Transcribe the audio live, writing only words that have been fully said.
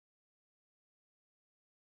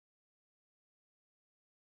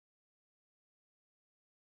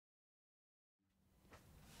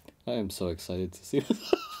I am so excited to see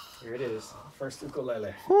this. Here it is. First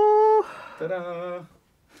ukulele. Ta-da!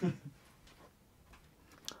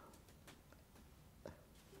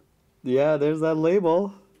 Yeah, there's that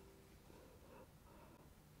label.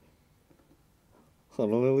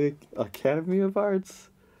 Honolulu Academy of Arts.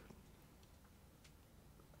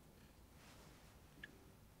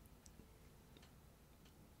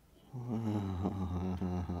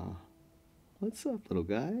 What's up, little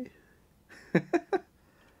guy?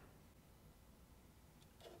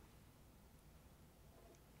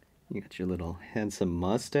 You got your little handsome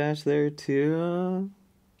mustache there, too.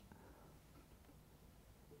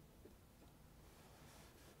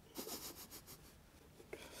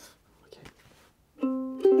 Okay.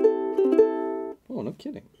 Oh, no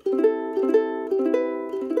kidding.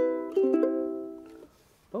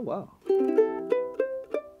 Oh, wow.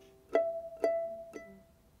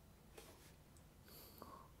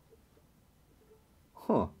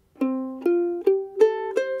 Huh.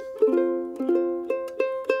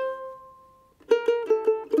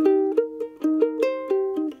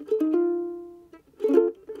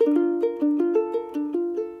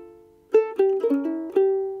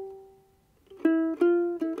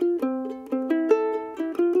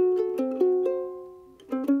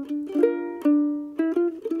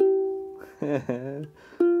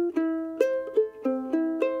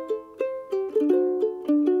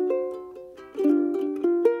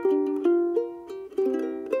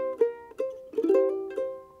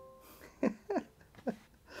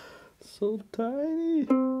 So tiny.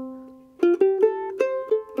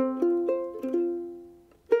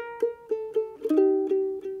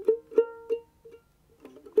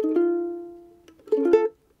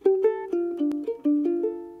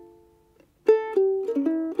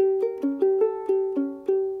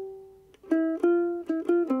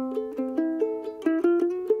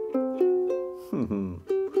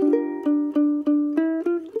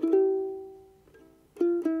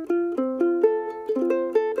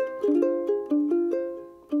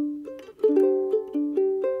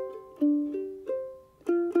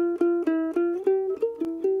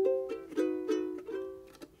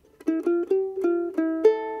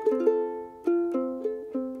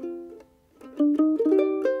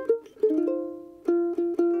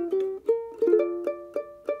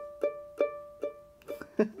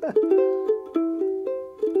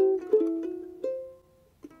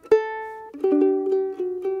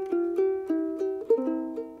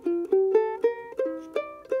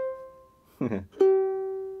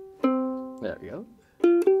 There we go.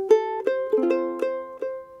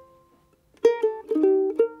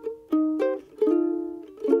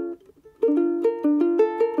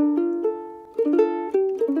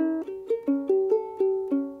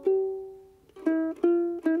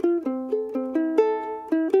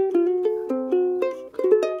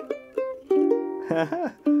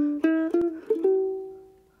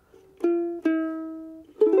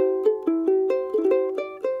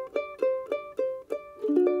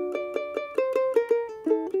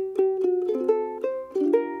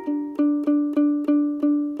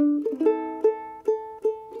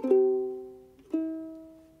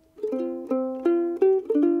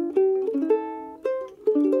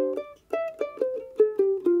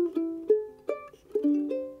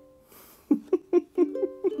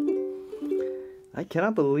 I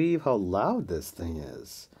cannot believe how loud this thing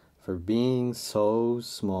is for being so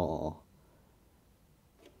small.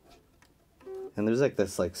 And there's like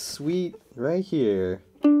this sweet right here.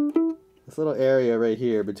 This little area right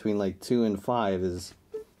here between like 2 and 5 is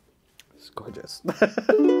gorgeous.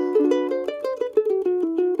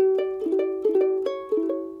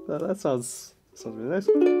 Oh, that sounds really nice.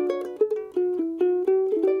 Let's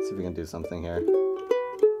see if we can do something here.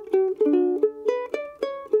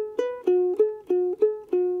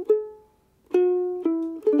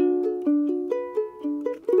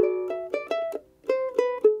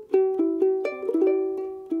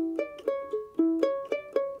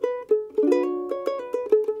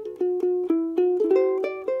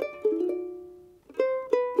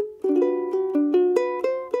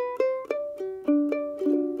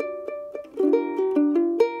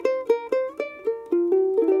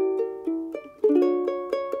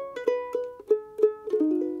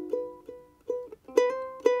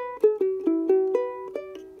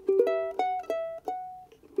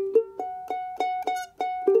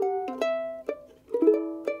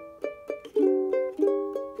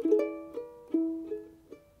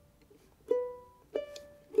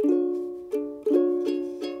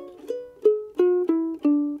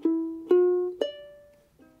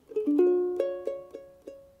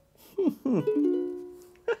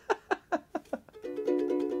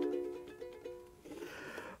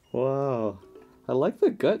 Wow. I like the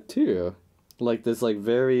gut too. Like this like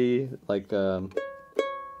very like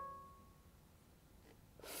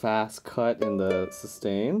fast cut in the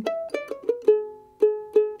sustain.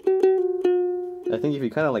 I think if you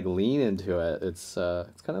kind of like lean into it, it's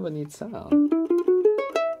kind of a neat sound.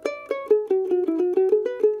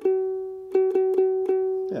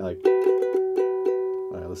 Yeah, like.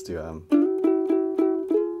 All right, let's do Oh,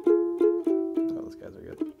 those guys are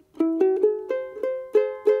good.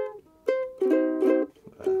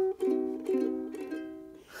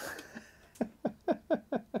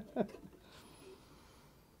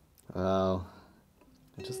 Wow,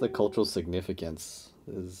 just the cultural significance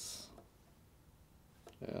is,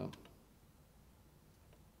 yeah.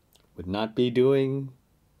 Would not be doing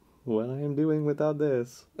what I am doing without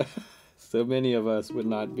this. So many of us would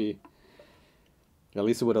not be. At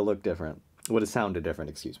least it would have looked different. Would have sounded different,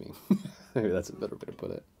 excuse me. Maybe that's a better way to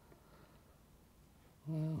put it.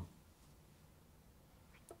 Wow.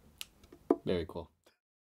 Very cool.